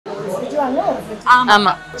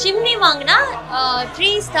ஆமா சிம்னி வாங்கினா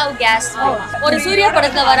 3 stove gas ஒரு சூர்யா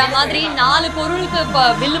படத்துல வர மாதிரி 4 பொருளுக்கு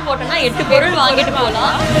பில்லு போட்டோம்னா 8 பொருள் வாங்கிட்டு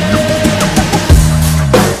போகலாம்.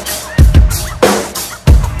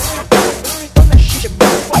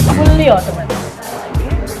 Fully automatic.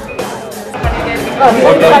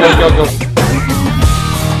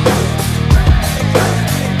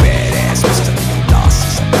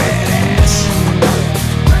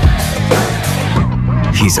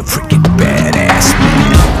 He's a freaking badass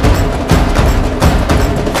man.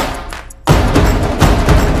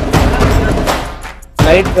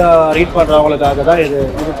 Light read பண்றவங்களுக்காக தான் இது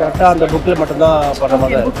கரெக்டா அந்த புக்ல மட்டும் தான் பண்ற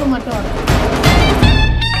மாதிரி புக் மட்டும்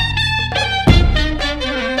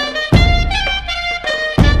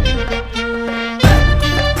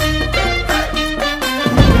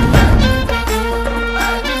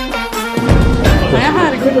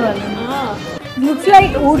looks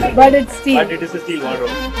like wood but it's steel. But it is a steel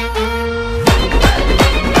wardrobe.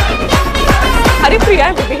 Haripriya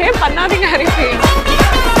behave பண்ணாதீங்க ஹரிப்ரியா.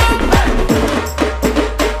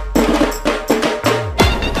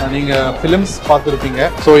 நீங்க ஃபிலிம்ஸ் பார்த்துருப்பீங்க.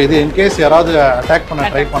 ஸோ இது இன்கேஸ் யாராவது அட்டாக் பண்ண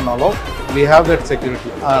ட்ரை பண்ணாலும் we have that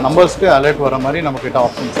security. நம்பர்ஸ்க்கு alert வர மாதிரி நம்ம கிட்ட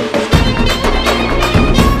ஆப்ஷன்ஸ் இருக்கு.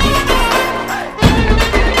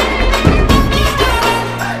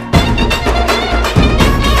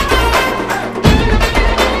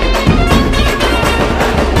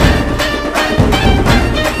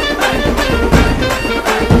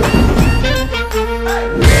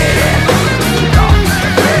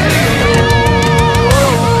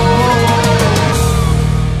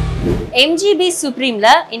 MGB சுப்ரீம்ல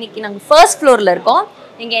இன்னைக்கு நாங்க ஃபர்ஸ்ட் ஃப்ளோர்ல இருக்கோம்.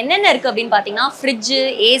 இங்க என்னென்ன இருக்கு அப்படின்னு பாத்தீங்கன்னா ஃப்ரிட்ஜ்,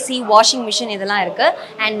 ஏசி, வாஷிங் மிஷின் இதெல்லாம் இருக்கு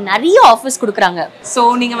அண்ட் நிறைய ஆஃபர்ஸ் கொடுக்குறாங்க. ஸோ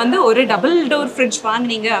நீங்க வந்து ஒரு டபுள் டோர் ஃப்ரிட்ஜ்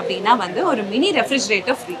வாங்குனீங்க அப்படின்னா வந்து ஒரு மினி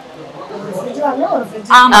ரெஃப்ரிஜரேட்டர் ஃப்ரீ.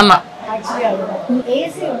 ஆமா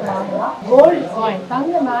ஏசி வாங்கலாம், கோல்ட் காயின்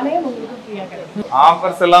தங்க நாணயம் உங்களுக்கு ஃப்ரீயா கிடைக்கும்.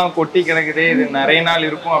 ஆஃபர்ஸ் எல்லாம் கொட்டி கிடக்குது, இது நிறைய நாள்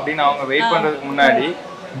இருக்கும் அப்படின்னு அவங்க வெயிட் பண்றதுக்கு முன்னாடி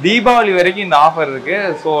தீபாவளி வரைக்கும் இந்த ஆஃபர் இருக்கு.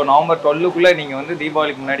 ஸோ நவம்பர் 12க்குள்ள நீங்க வந்து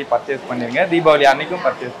தீபாவளிக்கு முன்னாடி பர்ச்சேஸ் பண்ணிருங்க, தீபாவளி அன்னைக்கும்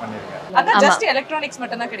பர்ச்சேஸ் பண்ணிருங்க. அக்கா ஜஸ்ட் எலக்ட்ரானிக்ஸ்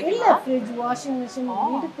மட்டும் தான் கிடைக்கும். இல்ல ஃப்ரிட்ஜ், வாஷிங் மிஷின்,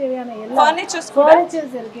 வீட்டுக்கு தேவையான எல்லா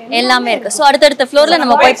ஃபர்னிச்சர்ஸ் இருக்கு, எல்லாமே இருக்கு. ஸோ அடுத்தடுத்த ஃப்ளோர்ல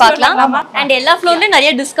நம்ம போய் பார்க்கலாம் அண்ட் எல்லா ஃப்ளோர்லயும்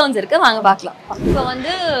நிறைய டிஸ்கவுண்ட்ஸ் இருக்கு, வாங்க பார்க்கலாம். இப்போ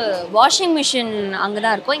வந்து வாஷிங் மிஷின்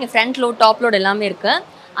அங்கதான் இருக்கும். இங்க ஃப்ரண்ட் லோட், டாப் லோட் எல்லாமே இருக்கு.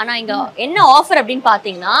 ஆனா இங்க என்ன ஆஃபர் அப்படின்னு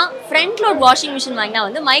பாத்தீங்கன்னா ஃப்ரண்ட் லோட் வாஷிங் மிஷின் வாங்கினா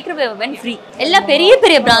வந்து மைக்ரோவேவ் ஓவன் ஃப்ரீ. எல்லா பெரிய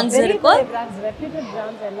பெரிய பிராண்ட்ஸ் இருக்கும், ரெப்யூட்டட்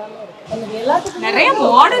பிராண்ட்ஸ் எல்லாமே இருக்கு. உங்களுக்கு எல்லாத்துக்கும் நிறைய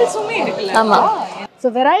மாடல்ஸுமே இருக்குல்ல. ஆமா சோ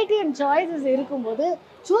வெரைட்டி அண்ட் சாய்ஸஸ் இருக்கும்போது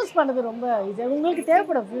சூஸ் பண்ணது ரொம்ப ஈஸி. உங்களுக்கு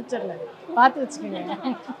தேவைப்படும் ஃபியூச்சர்ல பார்த்து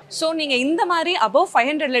வச்சுக்கோங்க. ஸோ நீங்க இந்த மாதிரி above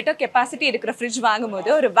 500 லிட்டர் கெப்பாசிட்டி இருக்கிற ஃப்ரிட்ஜ்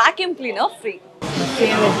வாங்கும்போது ஒரு vacuum cleaner free.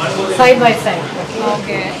 Side by side.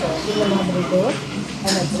 Okay இந்த மாதிரி டோர்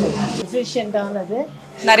எஃபிஷியன்ட் ஆனது,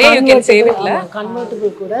 நிறைய யூ கேன் சேவ் இட்ல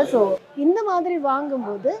கன்வெர்ட்டிபிள் கூட. ஸோ இந்த மாதிரி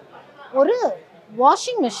வாங்கும்போது ஒரு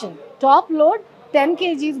washing machine top load 10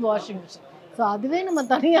 kg washing machine. So அதுவே நம்ம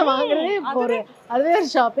தனியாக வாங்குறதே ஒரு அதுவே ஒரு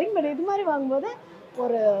ஷாப்பிங். பட் இது மாதிரி வாங்கும்போது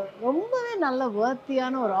ஒரு ரொம்பவே நல்ல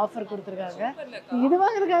வர்த்தியான ஒரு ஆஃபர் கொடுத்துருக்காங்க. இது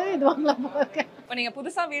வாங்குறதுக்காக இது வாங்கலாம் போக. இப்போ நீங்க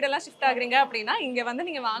புதுசா வீடெல்லாம் ஷிஃப்ட் ஆகுறீங்க அப்படின்னா இங்க வந்து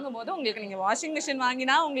நீங்க வாங்கும்போது உங்களுக்கு நீங்க வாஷிங் மிஷின்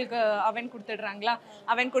வாங்கினா உங்களுக்கு அவன் கொடுத்துடுறாங்களா,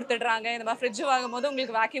 அவன் கொடுத்துடுறாங்க. இந்த மாதிரி ஃப்ரிட்ஜ் வாங்கும்போது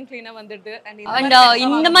உங்களுக்கு வேக்யூம் கிளீனர் வந்துடுது. அண்ட்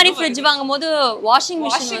இந்த மாதிரி ஃப்ரிட்ஜ் வாங்கும்போது வாஷிங்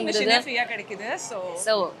மிஷின் வந்துடுது, ஃப்ரீயா கிடைக்குது.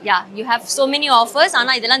 So yeah you have so many offers.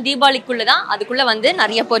 ஆனா இதெல்லாம் தீபாவளிக்குள்ள தான், அதுக்குள்ள வந்து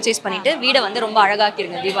நிறைய பர்ச்சேஸ் பண்ணிட்டு வீடை வந்து ரொம்ப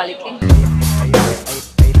அழகாக்கிருங்க தீபாவளிக்கு.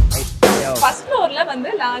 ஃபர்ஸ்ட் ஃப்ளோர்ல வந்து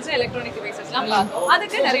லார்ஜ் எலக்ட்ரானிக் டிவைசஸ்லாம் பார்த்தோம்,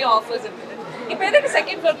 அதுக்கு நிறைய ஆஃபர்ஸ் இருக்குது. இப்போ எதுக்கு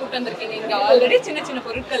செகண்ட் ஃப்ளோர் கூட்டு வந்திருக்கீங்க? இங்க ஆல்ரெடி சின்ன சின்ன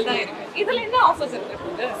பொருட்கள் தான் இருக்கு. இதுல என்ன ஆஃபர்ஸ்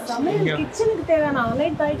இருக்கு? சமையல் கிச்சனுக்கு தேவையான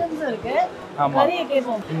அனைத்து ஐட்டம்ஸ் இருக்கு. நிறைய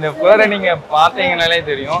கேட்போம். இந்த ஃப்ளோரை நீங்க பாத்தீங்கன்னாலே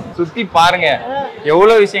தெரியும், சுத்தி பாருங்க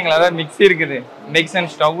எவ்வளவு விஷயங்கள். அதாவது மிக்ஸி இருக்குது,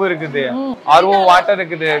 இண்டக்ஷன் ஸ்டவ் இருக்குது, ஆர்ஓ வாட்டர்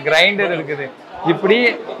இருக்குது, கிரைண்டர் இருக்குது. இப்படி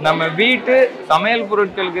நம்ம வீட்டு சமையல்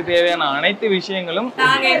பொருட்களுக்கு தேவையான அனைத்து விஷயங்களும்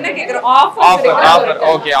நாங்க என்ன கேக்குறோம், ஆஃபர்.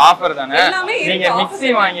 ஓகே ஆஃபர் தானே. நீங்க மிக்ஸி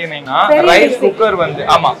வாங்கினீங்கன்னா ரைஸ் குக்கர் வந்து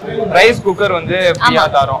ரைஸ் குக்கர் வந்து ஃப்ரீயா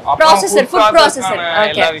தரோம். அப்புறம் ஃபுட் ப்ராசஸர்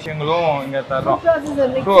எல்லா விஷயங்களும் இங்க தரோம்.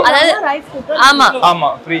 அதாவது ரைஸ் குக்கர் ஆமா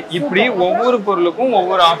ஃப்ரீ. இப்படி ஒவ்வொரு பொருளுக்கும்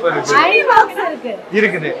ஒவ்வொரு ஆஃபர்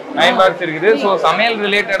இருக்குது. அயன் பாக்ஸ் இருக்குது. சோ சமையல்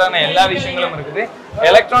ரிலேட்டடான எல்லா விஷயங்களும் இருக்குது.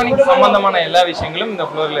 எலக்ட்ரானிக் சம்பந்தமான எல்லா விஷயங்களும் இந்த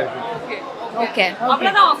ஃப்ளோர்ல இருக்கு. ஓகே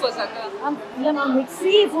அவ்வளவுதான் ஆஃபர்ஸ் அக்கா. இல்ல நான்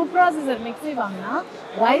மிக்ஸி, ஃபுட் ப்ராசஸர் மிக்ஸி வாங்கினா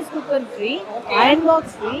rice cooker free, iron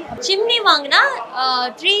box free. Chimney வாங்கினா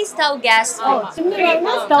 3 ஸ்டவ் கேஸ். சிம்னி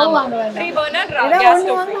வாங்கினா ஸ்டவ் வாங்க வேண்டாம், 3 burner கேஸ்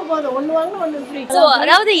ஸ்டவ் வாங்கினா போதும். ஒன்னு வாங்கினா ஒன்னு ஃப்ரீ. சோ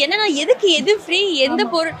அதாவது என்னன்னா எதுக்கு எது ஃப்ரீ, எந்த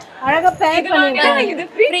பொருள் அழகா பேக் பண்ணிருக்காங்க. இது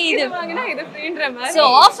ஃப்ரீ, இது வாங்கினா இது ஃப்ரீன்ற மாதிரி. சோ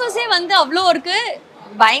ஆஃபர்ஸே வந்து அவ்ளோ இருக்கு.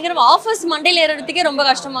 பயங்கரமா ஆஃபர்ஸ் மண்டையில ஏறதுக்கே ரொம்ப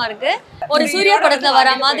கஷ்டமா இருக்கு. ஒரு சூர்யா படத்துல வர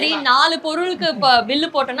மாதிரி 4 பொருளுக்கு பில்லு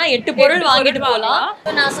போட்டோம்னா 8 பொருள் வாங்கிட்டு போகலாம்.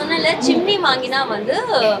 நான் சொன்னல சிம்னி வாங்கினா வந்து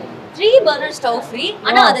 3 burner ஸ்டவ் ஃப்ரீ.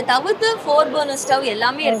 ஆனா அதை தவிர்த்து 4 burner ஸ்டவ்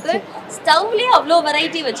எல்லாமே இருக்கு. ஸ்டவ்லயே அவ்வளோ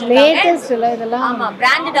வெரைட்டி வச்சிருக்காங்க. ஆமா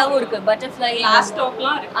பிராண்டடாவும் இருக்கு. பட்டர்ஃப்ளை கிளாஸ்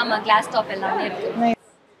டாப்லாம் இருக்கு. ஆமா கிளாஸ் டாப் எல்லாமே இருக்கு.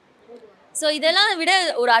 சோ இதெல்லாம் விட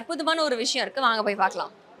ஒரு அற்புதமான ஒரு விஷயம் இருக்கு. வாங்க போய்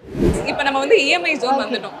பார்க்கலாம். இப்போ நம்ம வந்து EMI zone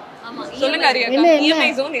வந்துட்டோம். ஆமா சொல்லுங்க அரியா EMI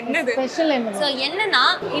zone என்னது? ஸ்பெஷல் என்ன? சோ என்னன்னா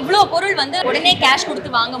இவ்ளோ பொருள் வந்து உடனே கேஷ் கொடுத்து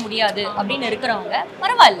வாங்க முடியாது அப்படின்னு இருக்கிறவங்க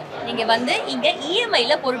பரவாயில்ல, நீங்க வந்து இங்க EMI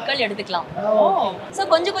ல பொருட்கள் எடுத்துக்கலாம். சோ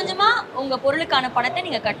கொஞ்சம் கொஞ்சமா உங்க பொருளுக்கான பணத்தை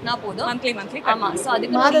நீங்க கட்டினா போதும். மந்த்லி ஆமா. சோ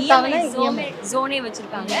அதுக்கு ஒரு EMI zone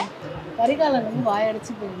வச்சிருக்காங்க. கரிகாலன் வந்து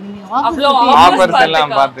வாயடிச்சு போறீங்க. அவ்ளோ ஆஃபர்ஸ்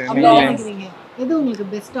எல்லாம் பார்த்து எது உங்களுக்கு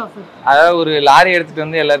பெஸ்ட் ஆஃபர்? அதாவது ஒரு லாரி எடுத்துட்டு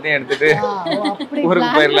வந்து எல்லாத்தையும் எடுத்துட்டு ஊருக்கு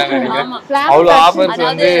போயிடலாம் நினைக்கிறேன். அவ்வளவு ஆஃபர்ஸ்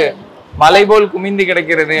வந்து மலை போல் குமிந்து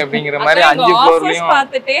கிடைக்கிறது அப்படிங்கிற மாதிரி 5 ஃப்ளோர்லயும்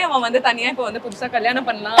பார்த்துட்டே அவன் வந்து தனியா இப்போ வந்து புதுசா கல்யாணம்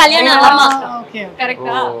பண்ணலாம். கல்யாணம் ஆமா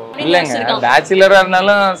கரெக்ட்டா? இல்லங்க பேச்சுலரா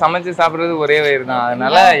இருந்தாலும் சமைச்சு சாப்பிடுறது ஒரே வயிறு தான்.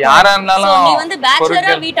 அதனால யாரா இருந்தாலும் நீ வந்து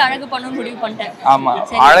பேச்சுலரா வீட்டு அழகு பண்ணனும் முடிவு பண்ணிட்டேன். ஆமா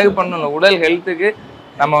அழகு பண்ணணும். உடல் ஹெல்த்துக்கு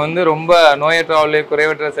நம்ம வந்து ரொம்ப நோயற்ற வாழ்வே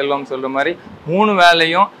குறைவற்ற செல்வம் சொல்ற மாதிரி 3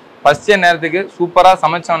 வேளையும் ஃபர்ஸ்ட் நேரத்துக்கு சூப்பரா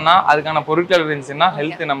சமைச்சோம்னா அதுக்கான பொருட்கள் இருந்துச்சுன்னா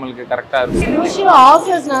ஹெல்த் நம்மளுக்கு கரெக்டா இருக்கும். யூசுவலா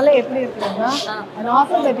ஆஃபர்ஸ்னால எப்படி இருக்குன்னா an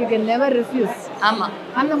offer that you can never refuse. ஆமா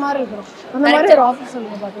அந்த மாதிரி இருக்கும். அந்த மாதிரி ஒரு ஆஃபர்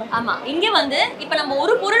சொல்லுங்க பார்க்கலாம். ஆமா இங்க வந்து இப்ப நம்ம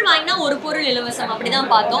ஒரு பொருள் வாங்கினா ஒரு பொருள் இலவசம்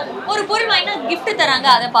அப்படிதான் பார்த்தோம். ஒரு பொருள் வாங்கினா gift தராங்க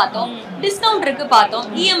அதை பார்த்தோம். டிஸ்கவுண்ட் இருக்கு பார்த்தோம்.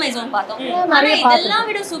 EMI zone பார்த்தோம். ஆனா இதெல்லாம்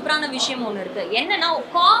விட சூப்பரான விஷயம் ஒன்னு இருக்கு. என்னன்னா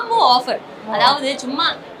காம்போ ஆஃபர். அதாவது சும்மா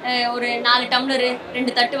ஒரு 4 டம்ளர்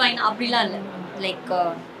 2 தட்டு வாங்கினா அப்படிலாம் இல்ல. லைக்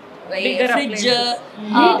ஃப்ரிட்ஜ்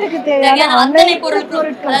வீட்டுக்கு தேவையான அத்தனை பொருட்கள்,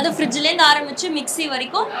 அதாவது ஃப்ரிட்ஜ்ல இருந்து ஆரம்பிச்சு மிக்ஸி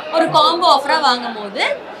வரைக்கும் ஒரு காம்போ ஆஃபரா வாங்கும்போது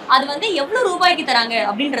அது வந்து எவ்வளவு ரூபாய்க்கு தராங்க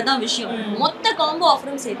அப்படின்றதான் விஷயம். மொத்த காம்போ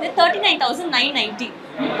ஆஃபரும் சேர்த்து 39,990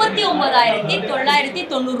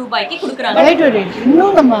 39,990 ரூபாய்க்கு கொடுக்குறாங்க.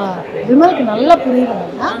 இன்னும் நம்ம விமலுக்கு நல்லா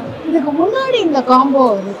புரியணும்னா இதுக்கு முன்னாடி இந்த காம்போ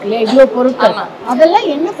இருக்குல்ல இவ்வளவு பொருட்கள் அதெல்லாம்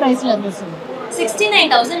என்ன பிரைஸ்ல இருந்து சொல்லுங்க?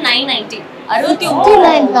 69,990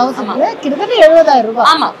 69,000 கிட்டத்தட்ட 70,000 ரூபாய்.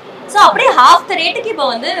 ஆமா. சோ அப்படியே half the rate க்கு இப்போ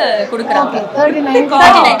வந்து கொடுக்கறாங்க.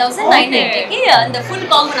 39,990 க்கு அந்த full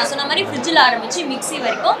காம்போ நான் சொன்ன மாதிரி ஃப்ரிட்ஜ்ல ஆரம்பிச்சு மிக்ஸி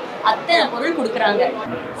வரைக்கும் அத்தனை பொருள் கொடுக்கறாங்க.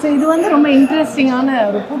 சோ இது வந்து ரொம்ப இன்ட்ரஸ்டிங்கான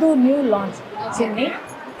ஒரு புது new launch Chinni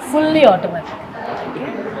fully automatic.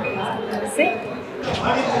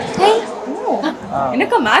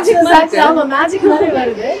 எனக்கு மேஜிக் மாதிரி ஆமா மேஜிக் மாதிரி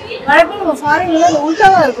வருது. வழக்கமா நம்ம ஃபாரின்ல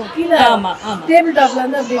உல்டாவா இருக்கும். கீழ டேபிள் டாப்ல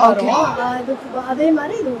இருந்து அப்படியே வரும். அதே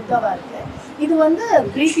மாதிரி இது உல்டாவா இருக்கு. இது வந்து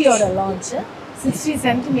பிரீஃபியோட லான்ச் 60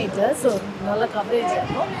 centimeters, ஸோ நல்ல கவரேஜ்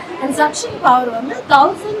இருக்கும். அண்ட் சக்ஷன் பவர் வந்து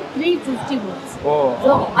 1350 volts.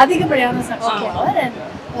 ஸோ அதிகப்படியான சக்ஷன் பவர். அண்ட்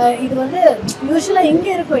இது வந்து யூசுவலா இங்க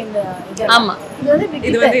இருக்கும் இந்த இது. ஆமா இது வந்து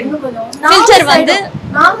இன்னும் கொஞ்சம் ஃபில்டர் வந்து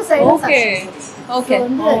 4 சைடு ஓகே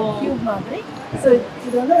வந்து கியூப் மாதிரி. சோ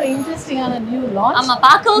இது வந்து ஒரு இன்ட்ரஸ்டிங்கான நியூ லான்ச். ஆமா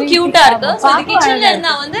பார்க்கவும் கியூட்டா இருக்கு. சோ இது கிச்சன்ல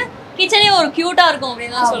இருந்தா வந்து கிச்சனே ஒரு கியூட்டா இருக்கும்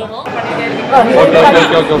அப்படினு தான் சொல்லணும்.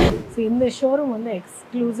 சோ இந்த ஷோரூம் வந்து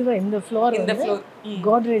எக்ஸ்க்ளூசிவா இந்த ஃப்ளோர் வந்து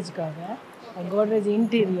கோட்ரேஜ்காக கோட்ரேஜ்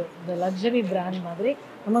இன்டீரியர் இந்த லக்ஸரி பிராண்ட் மாதிரி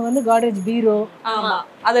நமக்கு வந்து கோட்ரேஜ் பீரோ ஆமா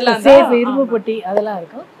அதெல்லாம் சேஃப் இரும்பு பொட்டி அதெல்லாம்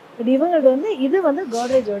இருக்கும். பட் இவங்களது வந்து இது வந்து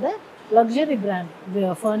கோட்ரேஜோட லக்ஸரி பிராண்ட். இது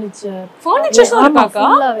ஃபர்னிச்சர்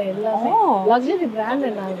ஃபுல்லாவே எல்லாமே லக்ஸரி பிராண்ட்.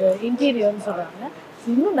 நாங்க இன்டீரியர்னு சொல்றாங்க.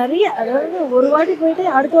 இன்னும் நிறைய, அதாவது ஒரு வாட்டி போயிட்டு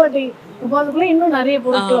அடுத்த வாட்டி போகிறதுக்குள்ள இன்னும் நிறைய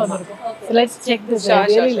பொருட்கள் வந்திருக்கும். Let's check this.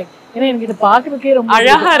 Really like ஏன்னா எனக்கு இது பார்க்கறதுக்கே ரொம்ப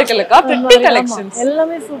அழகா இருக்குல்லக்கா. பிரிட்டி கலெக்ஷன்ஸ்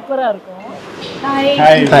எல்லாமே சூப்பரா இருக்கும்.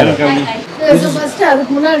 So first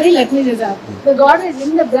அதுக்கு முன்னாடி let me just ask the Godrej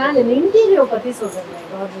இந்த பிராண்ட் இந்த இன்டீரியர் பத்தி சொல்றேன்.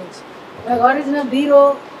 Godrejனா பீரோ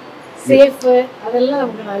சேஃப் அதெல்லாம்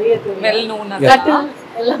நமக்கு நிறைய தெரியும். வெல் நோன் கட்டில்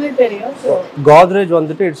எல்லாமே தெரியும். ஸோ கோத்ரேஜ்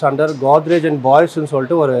வந்துட்டு இட்ஸ் அண்டர் கோத்ரேஜ் அண்ட் பாய்ஸ்ன்னு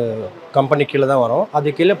சொல்லிட்டு ஒரு கம்பெனி கீழே தான் வரும்.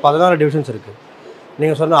 அது கீழே 14 டிவிஷன்ஸ் இருக்குது.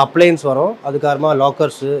 நீங்கள் சொன்ன அப்ளைன்ஸ் வரும், அதுக்கப்புறமா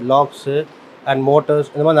லாக்கர்ஸு லாக்ஸு அண்ட் மோட்டர்ஸ்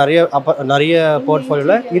இந்த மாதிரி நிறைய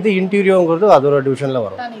போர்ட்ஃபோலியோவில் இது இன்டீரியருங்கிறது அதோட டிவிஷனில்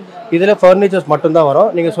வரும். இதில் ஃபர்னிச்சர்ஸ் மட்டும்தான் வரும்.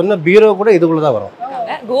 நீங்கள் சொன்ன பீரோ கூட இதுக்குள்ளே தான் வரும்.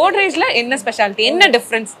 கோட்ரேஜ்ல என்ன ஸ்பெஷாலிட்டி, என்ன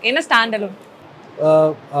டிஃபரன்ஸ், என்ன ஸ்டாண்ட் அலோன்?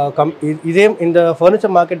 இதே இந்த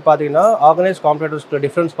ஃபர்னிச்சர் மார்க்கெட் பார்த்தீங்கன்னா ஆர்கனைஸ் காம்படிட்டர்ஸ்க்கு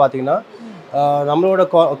டிஃப்ரென்ஸ் பார்த்தீங்கன்னா நம்மளோட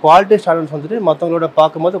குவாலிட்டி ஸ்டாண்டர்ட்ஸ் வந்துட்டு மற்றவங்களோட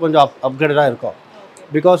பார்க்கும்போது கொஞ்சம் அப்கிரேடாக இருக்கும்.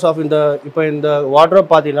 பிகாஸ் ஆஃப் இப்போ இந்த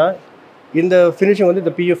வார்ட்ரோப் பார்த்தீங்கன்னா இந்த ஃபினிஷிங் வந்து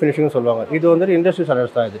இந்த பியூ ஃபினிஷிங்னு சொல்லுவாங்க. இது வந்துட்டு இண்டஸ்ட்ரி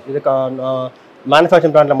ஸ்டாண்டர்ட்ஸ் தான். இது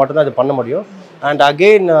மேனுஃபேக்சரிங் பிளான்ட்டில் மட்டும்தான் இது பண்ண முடியும். அண்ட்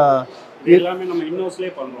அகெயின் எல்லாமே நம்ம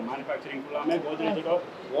இன்னோஸ்லேயே பண்ணுறோம். மேனுஃபேக்சரிங் ஃபுல்லாமே கோத்ரேஜோட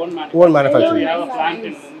own manufacturing. We have a plant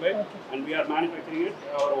in Mumbai and we are manufacturing it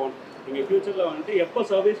our own. நீங்க ஃபியூச்சர்ல வந்து எப்போ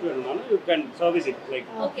சர்வீஸ் வேணும்னாலும் you can service it like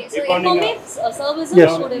okay so எப்பவுமே சர்வீஸ்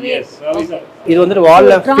கூடவே சர்வீஸ் இது வந்துட்டு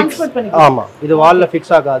வால்ல ஃபிக்ஸ் ட்ரான்ஸ்போர்ட் பண்ணிக்கலாம். ஆமா இது வால்ல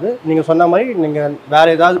ஃபிக்ஸ் ஆகாது. நீங்க சொன்ன மாதிரி நீங்க வேற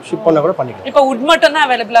ஏதாவது ஷிப் பண்ணா கூட பண்ணிக்கலாம். இப்போ wood மட்டும் தான்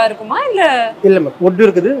அவைலபிளா இருக்குமா இல்ல இல்ல மேம் wood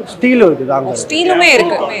இருக்குது, ஸ்டீல் இருக்குது. அங்க ஸ்டீலுமே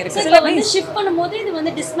இருக்கு. சில வந்து ஷிஃப்ட் பண்ணும்போது இது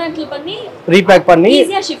வந்து டிஸ்மேண்டில் பண்ணி ரீபேக் பண்ணி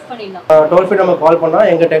ஈஸியா ஷிஃப்ட் பண்ணிடலாம். டோல் ஃப்ரீ நம்ம கால் பண்ணா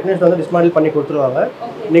எங்க டெக்னீஷியன் வந்து டிஸ்மேண்டில் பண்ணி கொடுத்துருவாங்க.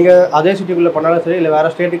 நீங்க அதே சிட்டிக்குள்ள பண்ணாலும் சரி இல்ல வேற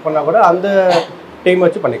ஸ்டேட்டுக்கு பண்ணா கூட அந்த டைம்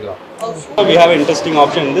வச்சு பண்ணிக்கலாம். we have an interesting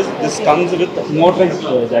option in this comes with motorized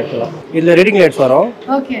storage actually. இதுல ரீடிங் லைட்ஸ் வரும்.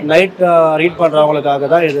 ஓகே நைட் ரீட் பண்றவங்களுக்காக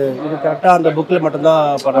தான் இது கரெக்டா அந்த புக்ல மட்டும் தான்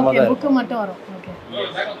பண்ற மாதிரி புக் மட்டும் வரும். Okay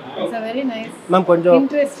it's a very nice ma'am கொஞ்சம்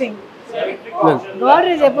interesting.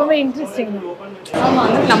 Godrej எப்பவுமே இன்ட்ரஸ்டிங். ஆமா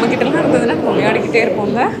நம்ம கிட்ட எல்லாம் இருந்ததுன்னா விளையாடிக்கிட்டே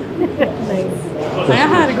இருப்போம்ல. நைஸ்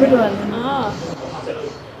அழகா இருக்கு. Good one.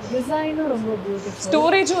 டிசைனும் ரொம்ப பியூட்டிஃபுல்.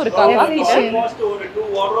 ஸ்டோரேஜும் இருக்கா கிட்ட? Almost over 2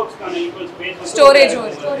 wardrobes can equal space. ஸ்டோரேஜும்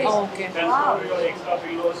இருக்கு. Okay. Can store your extra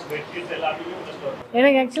pillows, bedsheets எல்லாத்தையும் just store.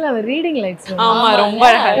 எனக்கு ஆக்சுவலா அந்த ரீடிங் லைட்ஸ் ஆமா ரொம்ப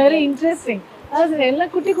அழகா. Very interesting. அது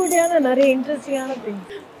எல்லாம் குட்டி குட்டியான நிறைய இன்ட்ரஸ்டிங்கான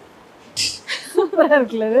திங்ஸ். சூப்பரா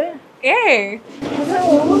இருக்குல்ல இது? ஏய்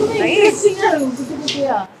ஒவ்வொருமே இன்ட்ரஸ்டிங்கா இருக்கும் குட்டி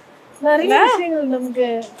குட்டியா. நிறைய விஷயங்கள் நமக்கு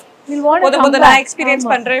will want to போத நான்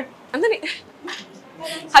எக்ஸ்பீரியன்ஸ் பண்றேன். அந்த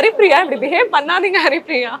ஹரிப்ரியா இப்படி பிஹேவ் பண்ணாதீங்க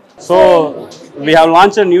Haripriya. So we have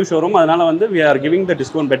launched a new showroom. அதனால வந்து we are giving the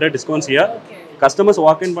better discounts here. Customers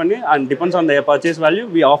walk in பண்ணி and depends on their purchase value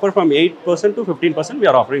we offer from 8% to 15% we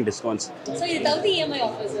are offering discounts. So இது தவிர EMI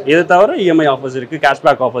offers இது தவிர EMI offers இருக்கு,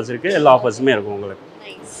 cashback offers இருக்கு, எல்லா ஆஃபர்ஸுமே இருக்கும் உங்களுக்கு.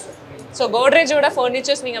 ஸோ கோட்ரேஜோட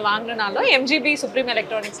ஃபர்னிச்சர்ஸ் நீங்கள் வாங்கினாலும் எம்ஜிபி சுப்ரீம்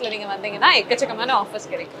எலக்ட்ரானிக்ஸில் நீங்கள் வந்தீங்கன்னா எக்கச்சக்கமான ஆஃபர்ஸ்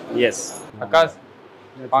கிடைக்கும். எஸ் அக்காஸ்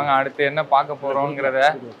வாங்க அடுத்து என்ன பார்க்க போகிறோங்கிறத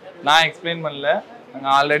நான் எக்ஸ்பிளைன் பண்ணல,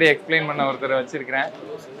 நாங்கள் ஆல்ரெடி எக்ஸ்பிளைன் பண்ண ஒருத்தர் வச்சிருக்கிறேன்.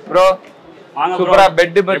 ப்ரோ சூப்பரா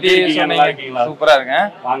பெட் பத்தி சொன்னீங்க, சூப்பரா இருக்கேன்.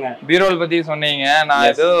 வாங்க பீரோல் பத்தி சொன்னீங்க, நான்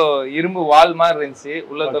ஏதோ இரும்பு வால் மாதிரி இருந்துச்சு,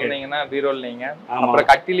 உள்ள திறந்தீங்கன்னா பீரோல் நீங்க. அப்புறம்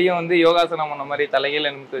கட்டிலையும் வந்து யோகாசனம் பண்ண மாதிரி தலைகீழ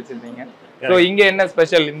நிமித்து வச்சிருந்தீங்க. சோ இங்க என்ன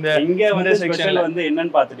ஸ்பெஷல்? இங்க வந்து ஸ்பெஷல் வந்து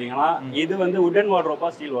என்னன்னு பாத்துட்டீங்கன்னா இது வந்து வுடன் வார்ட்ரோபா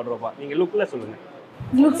ஸ்டீல் வார்ட்ரோபா நீங்க லுக்ல சொல்லுங்க.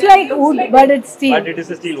 looks like wood but it's steel. But it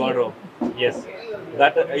is a steel wardrobe. Yes.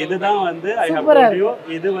 That இதுதான் வந்து I have told you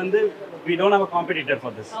இது வந்து we don't have a competitor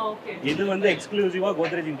for this. இது வந்து எக்ஸ்க்ளூசிவா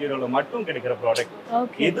Godrej இன்டீரியர்ல மட்டும் கிடைக்கிற ப்ராடக்ட்.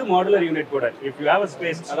 இது மாடுலர் யூனிட் கூட. If you have a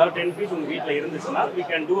space அதாவது 10 feet உங்க வீட்ல இருந்துச்சுனா we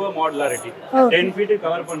can do a modularity. 10 feet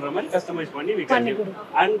cover பண்ற மாதிரி கஸ்டமைஸ் பண்ணி we can do.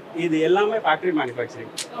 And இது எல்லாமே ஃபேக்டரி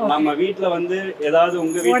மேனுஃபேக்சரிங். நம்ம வீட்ல வந்து ஏதாவது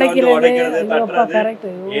உங்க வீட்ல வந்து உடைக்கிறது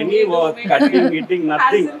தட்டறது any work cutting hitting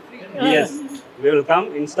nothing. Yes. We will come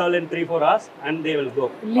install in 3-4 hours and they will go.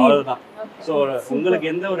 அவ்வளவுதான். So உங்களுக்கு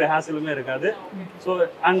எந்த ஒரு ஹேசலுமே இருக்காது. So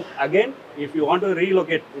and again if you want to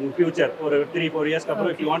relocate in future ஒரு 3-4 years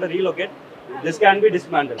அப்புறம் if you want to relocate this can be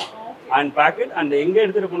dismantled and pack it and எங்க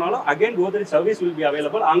எடுத்துட்டு போனாலும் again Godrej service will be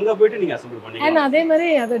available. அங்க போய்ட்டு நீங்க அசெம்பிள் பண்ணிக்கலாம். and அதே மாதிரி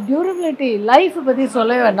அது டியூரபிலிட்டி லைஃப் பத்தி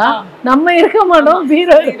சொல்ல வேண்டாம். நம்ம இருக்க மாட்டோம்,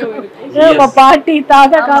 பீரோ நம்ம பாட்டி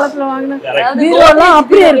தாத்தா காலத்துல வாங்கின பீரோலாம்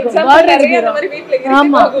அப்படியே இருக்கும். Godrej பீரோ.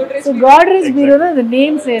 ஆமா. So Godrej பீரோ தான் the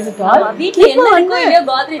name says it all. வீட்ல என்ன இருக்கோ இல்லையோ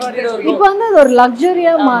Godrej பீரோ இருக்கும். இப்போ வந்து அது ஒரு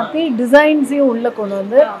லக்ஸரியா மாத்தி டிசைன்ஸையும் உள்ள கொண்டு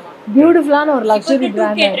வந்து பியூட்டிஃபுல்லான ஒரு லக்ஸரி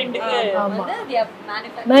பிராண்ட். ஆமா.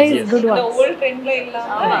 Nice good one. ஓல்ட் ட்ரெண்ட்ல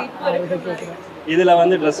இல்லாம இதுல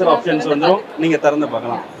வந்து ட்ரெஸ்ஸர் ஆப்ஷன்ஸ் வந்துரும். நீங்க திறந்து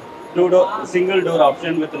பார்க்கலாம். 2 door single door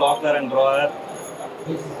option with locker and drawer.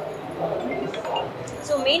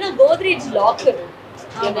 So main Godrej locker.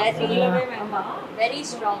 Very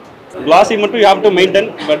strong. Glossy மட்டும் you have to maintain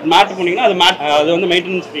but matte போனீங்கன்னா அது வந்து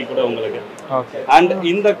மெயின்டெனன்ஸ் ஃப்ரீ கூட உங்களுக்கு. ஓகே. And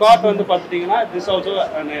இந்த காட் வந்து பாத்தீங்கன்னா this also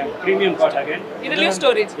a premium cot again. இதுலயும்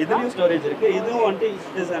ஸ்டோரேஜ் இருக்கு. இதுவும் வந்து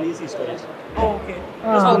it is an easy storage. Okay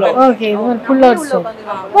okay இது ஒரு புல் அவுட் ஸ்டோர்.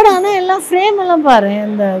 பட் ஆனா எல்லாம் ஃப்ரேம் எல்லாம் பாரு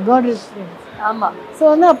இந்த Godrej ஃப்ரேம். ஆமா. சோ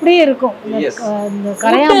வந்து அப்படியே இருக்கும். இந்த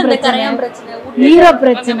கரையான் பிரச்சனை, ஈர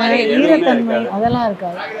பிரச்சனை, ஈரத்தன்மை அதெல்லாம்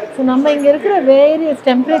இருக்காது. சோ நம்ம இங்க இருக்கிற வேரியஸ்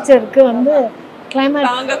டெம்பரேச்சருக்கு வந்து climate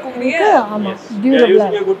தாங்கக்கூடிய ஆமா டியூரபிளா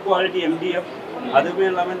using a good quality MDF. அதுவே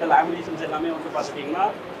இல்லாம இந்த லேமினேஷன்ஸ் எல்லாமே வந்து பாத்தீங்கன்னா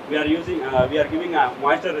we are giving a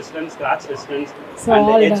moisture resistance, scratch resistance and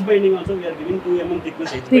edge painting also we are giving 2 mm thickness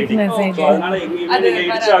edge painting. So அதனால எங்க நீங்க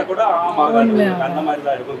இடிச்சா கூட ஆமாங்க அந்த மாதிரி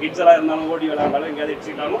தான் இருக்கும். கிட்ஸ் எல்லாம் இருந்தாலும் ஓடி விளையாண்டாலும் எங்கயாவது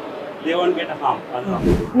இடிச்சிட்டாலும் they won't get a harm. அதுதான்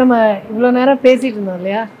நம்ம இவ்வளவு நேரம் பேசிட்டு இருந்தோம்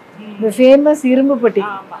இல்லையா, இந்த ஃபேமஸ் இரும்பு பட்டி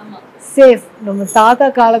சேஃப் நம்ம தாத்தா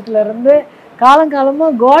காலத்துல இருந்து காலங்காலமா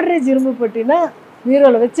Godrej இரும்பு பட்டினா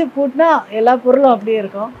பீரோல வச்சு பூட்டினா எல்லா பொருளும் அப்படியே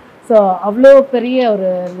இருக்கும். ஸோ அவ்வளோ பெரிய ஒரு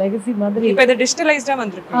லெகசி மாதிரி. இப்போ இது டிஜிட்டலைஸ்டா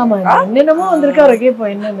வந்திருக்கு. ஆமா என்னென்னமோ வந்திருக்கு. அவருக்கு இப்போ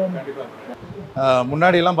என்னென்ன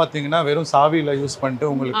முன்னாடியெல்லாம் பார்த்தீங்கன்னா வெறும் சாவியில் யூஸ் பண்ணிட்டு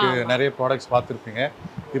உங்களுக்கு நிறைய ப்ராடக்ட்ஸ் பார்த்துருப்பீங்க.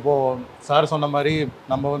 இப்போது சார் சொன்ன மாதிரி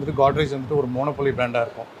நம்ம வந்துட்டு Godrej வந்துட்டு ஒரு மோனோபோலி பிராண்டாக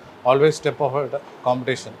இருக்கும். Always step of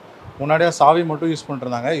competition. முன்னாடியே சாவி மட்டும் யூஸ்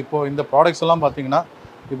பண்ணிருந்தாங்க. இப்போ இந்த ப்ராடக்ட்ஸ் எல்லாம் பார்த்தீங்கன்னா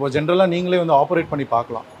இப்போ ஜென்ரலாக நீங்களே வந்து ஆப்ரேட் பண்ணி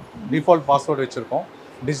பார்க்கலாம். டிஃபால்ட் பாஸ்வேர்டு வச்சுருக்கோம்,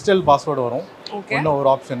 டிஜிட்டல் பாஸ்வேர்டு வரும், இன்னும் ஒரு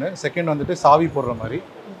ஆப்ஷனு. செகண்ட் வந்துட்டு சாவி போடுற மாதிரி.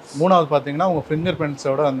 மூணாவது பார்த்தீங்கன்னா உங்கள் ஃபிங்கர்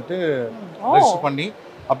பிரிண்ட்ஸோட வந்துட்டு ரெஜிஸ்டர் பண்ணி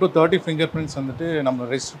அப் டு 30 ஃபிங்கர் பிரிண்ட்ஸ் வந்துட்டு நம்ம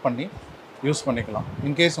ரெஜிஸ்டர் பண்ணி யூஸ் பண்ணிக்கலாம்.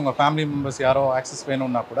 இன்கேஸ் உங்கள் ஃபேமிலி மெம்பர்ஸ் யாரோ ஆக்சஸ்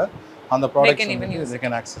வேணும்னா கூட அந்த ப்ராடக்ட்ஸ் வந்து they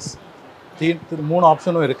can access. 3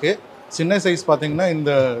 ஆப்ஷனும் இருக்குது. சின்ன சைஸ் பார்த்தீங்கன்னா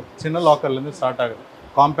இந்த சின்ன லாக்கர்லேருந்து ஸ்டார்ட் ஆகுது.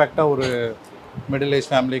 காம்பேக்டாக ஒரு மிடில் ஏஜ்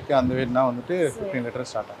ஃபேமிலிக்கு அந்த வேணுனா வந்துட்டு 15 லிட்டர்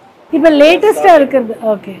ஸ்டார்ட் ஆகும். இப்போ லேட்டஸ்ட்டாக இருக்கிறது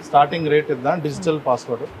ஓகே ஸ்டார்டிங் ரேட் இதுதான். டிஜிட்டல்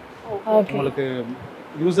பாஸ்வேர்டு உங்களுக்கு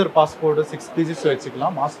யூசர் பாஸ்வேர்டு 6 டிஜிட்ஸ்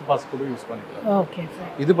வச்சுக்கலாம், மாஸ்டர் பாஸ்வேர்டு யூஸ் பண்ணிக்கலாம். ஓகே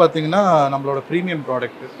இது பார்த்தீங்கன்னா நம்மளோட ப்ரீமியம்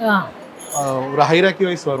ப்ராடக்ட். ஒரு ஹைராக்கி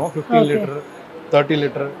வைஸ் வரும். 15 லிட்டர், 30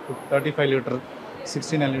 லிட்டர், 35 லிட்டர்,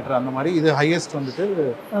 69 லிட்டர் அந்த மாதிரி. இது ஹையஸ்ட் வந்துட்டு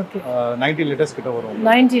 90 லிட்டர்ஸ் கிட்ட வரும்.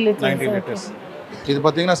 90 லிட்டர்ஸ். இது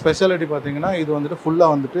பார்த்தீங்கன்னா ஸ்பெஷாலிட்டி பார்த்தீங்கன்னா இது வந்துட்டு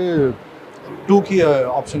ஃபுல்லாக வந்துட்டு 2 கீ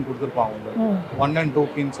ஆப்ஷன் கொடுத்துருப்பாங்க உங்களுக்கு. 1 and 2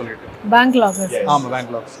 கீன்னு சொல்லிட்டு பேங்க் லாக்கர்ஸ். ஆமாம்,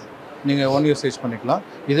 பேங்க் லாக்ஸ் நீங்கள் ஒன் யூசேஜ் பண்ணிக்கலாம்.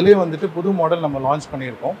 இதுலேயே வந்துட்டு புது மாடல் நம்ம லான்ச்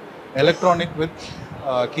பண்ணியிருக்கோம், எலக்ட்ரானிக் வித்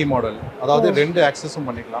கீ மாடல். அதாவது 2 ஆக்சஸும்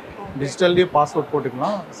பண்ணிக்கலாம். டிஜிட்டல்லேயே பாஸ்வேர்ட்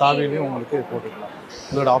போட்டுக்கலாம், சாவிலையும் உங்களுக்கு போட்டுக்கலாம்.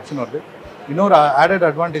 இதோட ஆப்ஷன் வருது. இன்னொரு ஆடட்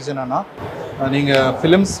அட்வான்டேஜ் என்னென்னா நீங்கள்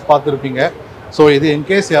ஃபிலிம்ஸ் பார்த்துருப்பீங்க. ஸோ இது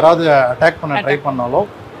இன்கேஸ் யாராவது அட்டாக் பண்ண ட்ரை பண்ணாலும்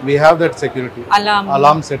we have that security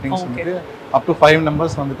alarm settings வந்துட்டு up to 5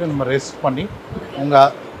 numbers வந்துட்டு நம்ம ரெஜிஸ்டர் பண்ணி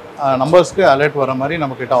உங்கள் நம்பர்ஸ்க்கு அலர்ட் வர மாதிரி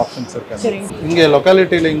நம்மக்கிட்ட ஆப்ஷன்ஸ் இருக்குது. இங்கே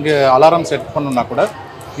லொக்காலிட்டியில் இங்கே அலாரம் செட் பண்ணணுன்னா கூட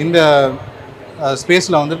இந்த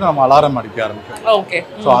ஸ்பேஸில் வந்துட்டு நம்ம அலாரம் அடிக்க ஆரம்பிக்கும். ஓகே.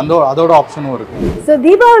 ஸோ அதோட ஆப்ஷனும் இருக்குது. ஸோ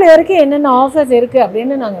தீபாவளி வரைக்கும் என்னென்ன ஆஃபர்ஸ் இருக்குது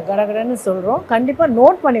அப்படின்னு நாங்கள் கடகடன்னு சொல்கிறோம். கண்டிப்பாக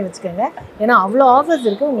நோட் பண்ணி வச்சுக்கோங்க. ஏன்னா அவ்வளோ ஆஃபர்ஸ்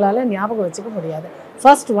இருக்குது, உங்களால் ஞாபகம் வச்சுக்க முடியாது.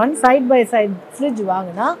 First one, side by side fridge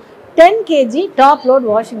வாங்கினா 10 kg top load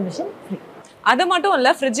washing machine free. அது மட்டும்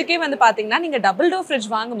இல்லை, ஃப்ரிட்ஜுக்கே வந்து பார்த்தீங்கன்னா நீங்கள் டபுள் டோர் ஃப்ரிட்ஜ்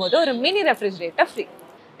வாங்கும்போது ஒரு மினி ரெஃப்ரிஜரேட்டர் ஃப்ரீ.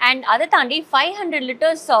 அண்ட் அதை தாண்டி 500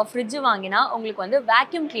 லிட்டர்ஸ் ஆஃப் ஃப்ரிட்ஜ் வாங்கினா உங்களுக்கு வந்து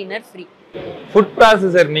vacuum cleaner free. Food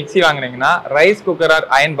processor mixie வாங்குனீங்கன்னா rice cooker R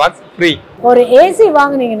iron box free. ஒரு ஏசி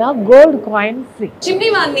வாங்குனீங்கன்னா கோல்ட் காயின் ஃப்ரீ. சிம்னி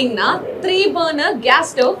வாங்குனீங்கன்னா 3 பர்னர் கேஸ்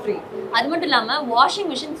ஸ்டவ் ஃப்ரீ. அது மட்டும் இல்லாம வாஷிங்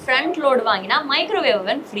மிஷின் ஃப்ரண்ட் லோட் வாங்கினா மைக்ரோவேவ்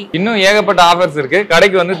ஓவன் ஃப்ரீ. இன்னும் ஏகப்பட்ட ஆஃபர்ஸ் இருக்கு,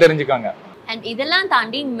 கடைக்கு வந்து தெரிஞ்சுக்கோங்க. அண்ட் இதெல்லாம்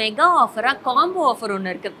தாண்டி மெகா ஆஃபராக காம்போ ஆஃபர்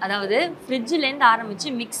ஒன்று இருக்குது. அதாவது ஃப்ரிட்ஜிலேருந்து ஆரம்பித்து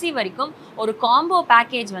மிக்ஸி வரைக்கும் ஒரு காம்போ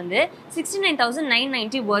பேக்கேஜ் வந்து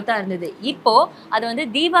 69,990 ஒர்த்தாக இருந்தது. இப்போது அது வந்து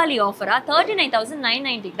தீபாவளி ஆஃபராக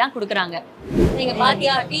 39,990 தான் கொடுக்குறாங்க. நீங்கள்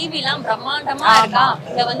பார்த்தியா, டிவிலாம் பிரம்மாண்டமாக இருக்கா.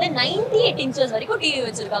 இங்கே வந்து 98 இன்ச்சஸ் வரைக்கும் டிவி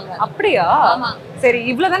வச்சுருக்காங்க. அப்படியா? ஆமாம். சரி,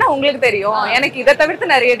 இவ்வளோ தானே உங்களுக்கு தெரியும். எனக்கு இதை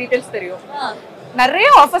தவிர்த்து நிறைய டீட்டெயில்ஸ் தெரியும். நிறைய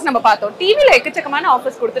ஆஃபர்ஸ் நம்ம பார்த்தோம். டிவில எக்கச்சக்கமான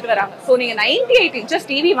ஆஃபர்ஸ் கொடுத்துட்டு வராங்க. ஸோ நீங்க 98 இன்ச்சஸ்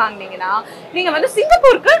டிவி வாங்கினீங்கன்னா நீங்க வந்து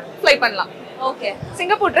சிங்கப்பூருக்கு ஃப்ளை பண்ணலாம். Okay,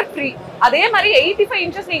 Singapore trip free. அதே மாதிரி 85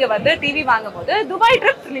 இன்ச்சஸ் நீங்க வந்து டிவி வாங்கும் போது துபாய்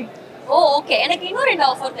ட்ரிப் ஃப்ரீ. ஓ ஓகே, எனக்கு இன்னும் 2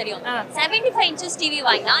 ஆஃபர் தெரியும். 75 இன்ச்சஸ் டிவி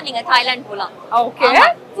வாங்கினா நீங்க தாய்லாந்து போலாம். ஓகே.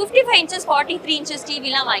 55 இன்ச்சஸ் 43 இன்ச்சஸ்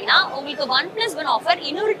டிவிலாம் வாங்கினா உங்களுக்கு 1+1 ஆஃபர்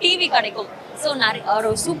இன்னொரு டிவி கிடைக்கும். ஸோ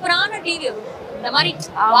ஒரு சூப்பரான டிவி இந்த மாதிரி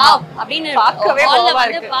வாவ் அப்படின்னு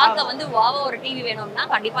பார்க்க வந்து வாவா ஒரு டிவி வேணும்னா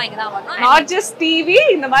கண்டிப்பா இங்க தான் வரணும். நாட் ஜஸ்ட் டிவி,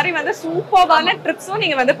 இந்த மாதிரி வந்து சூப்பரான ட்ரிப்ஸும்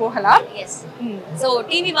நீங்க வந்து போகலாம். எஸ். சோ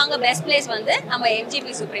டிவி வாங்க பெஸ்ட் பிளேஸ் வந்து நம்ம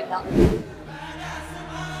எம்ஜிபி சுப்ரீம் தான்.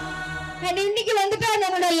 இன்னைக்கு வந்துட்டு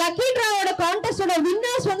நம்மளோட லக்கி டிராவோட கான்டெஸ்டோட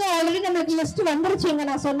வின்னர்ஸ் வந்து ஆல்ரெடி நமக்கு லிஸ்ட் வந்துருச்சுங்க,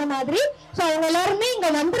 நான் சொன்ன மாதிரி. ஸோ அவங்க எல்லாருமே இங்க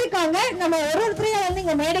வந்திருக்காங்க. நம்ம ஒருத்தரையும் வந்து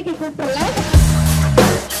இங்க மேடைக்கு கூப்பிடலாம்.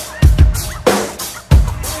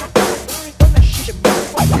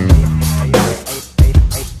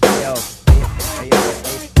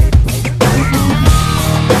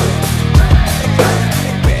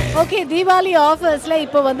 ஓகே, தீபாவளி ஆஃபர்ஸில்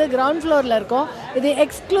இப்போ வந்து கிரவுண்ட் ஃப்ளோரில் இருக்கோம். இது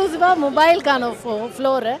எக்ஸ்க்ளூசிவாக மொபைலுக்கான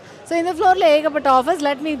ஃப்ளோரு. ஸோ இந்த ஃப்ளோரில் ஏகப்பட்ட offers.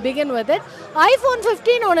 Let me begin with it. iPhone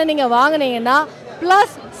 15 ஒன்று நீங்கள் வாங்கினீங்கன்னா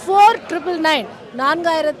ப்ளஸ் 4,999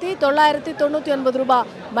 4,999 ரூபாய்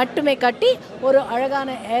மட்டுமே கட்டி ஒரு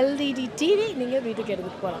அழகான எல்இடி டிவி நீங்கள் வீட்டுக்கு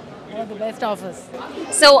எடுத்துகிட்டு போகலாம். Best offers.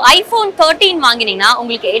 ஸோ iPhone 13 வாங்கினீங்கன்னா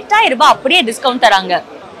உங்களுக்கு 8,000 ரூபாய் அப்படியே டிஸ்கவுண்ட் தராங்க.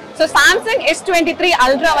 ஸோ சாம்சங் S23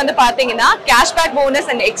 அல்ட்ரா வந்து பார்த்தீங்கன்னா கேஷ்பேக் போனஸ்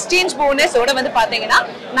அண்ட் எக்ஸ்சேஞ்ச் போனஸோட வந்து பார்த்தீங்கன்னா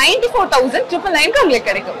 94,999 உங்களுக்கு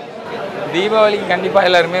கிடைக்கும். தீபாவளிக்கு கண்டிப்பாக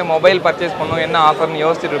எல்லாருமே மொபைல் பர்ச்சேஸ் பண்ணணும், என்ன ஆஃபர்னு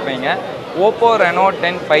யோசிச்சுட்டு இருப்பீங்க. ஓப்போ ரெனோ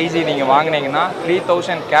 10 5G நீங்கள் வாங்கினீங்கன்னா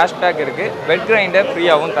 3,000 கேஷ்பேக் இருக்குது. பெட் கிரைண்டர்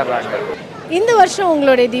ஃப்ரீயாகவும் தர்றாங்க. இந்த வருஷம்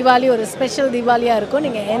உங்களுடைய தீபாவளி ஒரு ஸ்பெஷல் தீபாவளியாக இருக்கும்.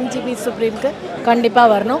 நீங்கள் எம்ஜிபி சுப்ரீம்க்கு கண்டிப்பாக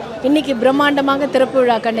வரணும். இன்றைக்கி பிரம்மாண்டமாக திறப்பு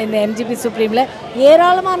விழா கண்ட இந்த எம்ஜிபி சுப்ரீமில்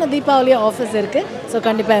ஏராளமான தீபாவளி ஆஃபர்ஸ் இருக்குது. ஸோ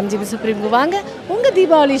கண்டிப்பாக எம்ஜிபி சுப்ரீம்க்கு வாங்க, உங்கள்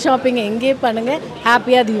தீபாவளி ஷாப்பிங்கை எங்கேயே பண்ணுங்கள்,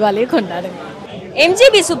 ஹாப்பியாக தீபாவளியை கொண்டாடுங்க.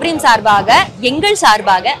 எம்ஜிபி சுப்ரீம் சார்பாக எங்கள்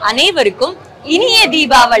சார்பாக அனைவருக்கும் இனிய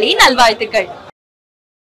தீபாவளி நல்வாழ்த்துக்கள்.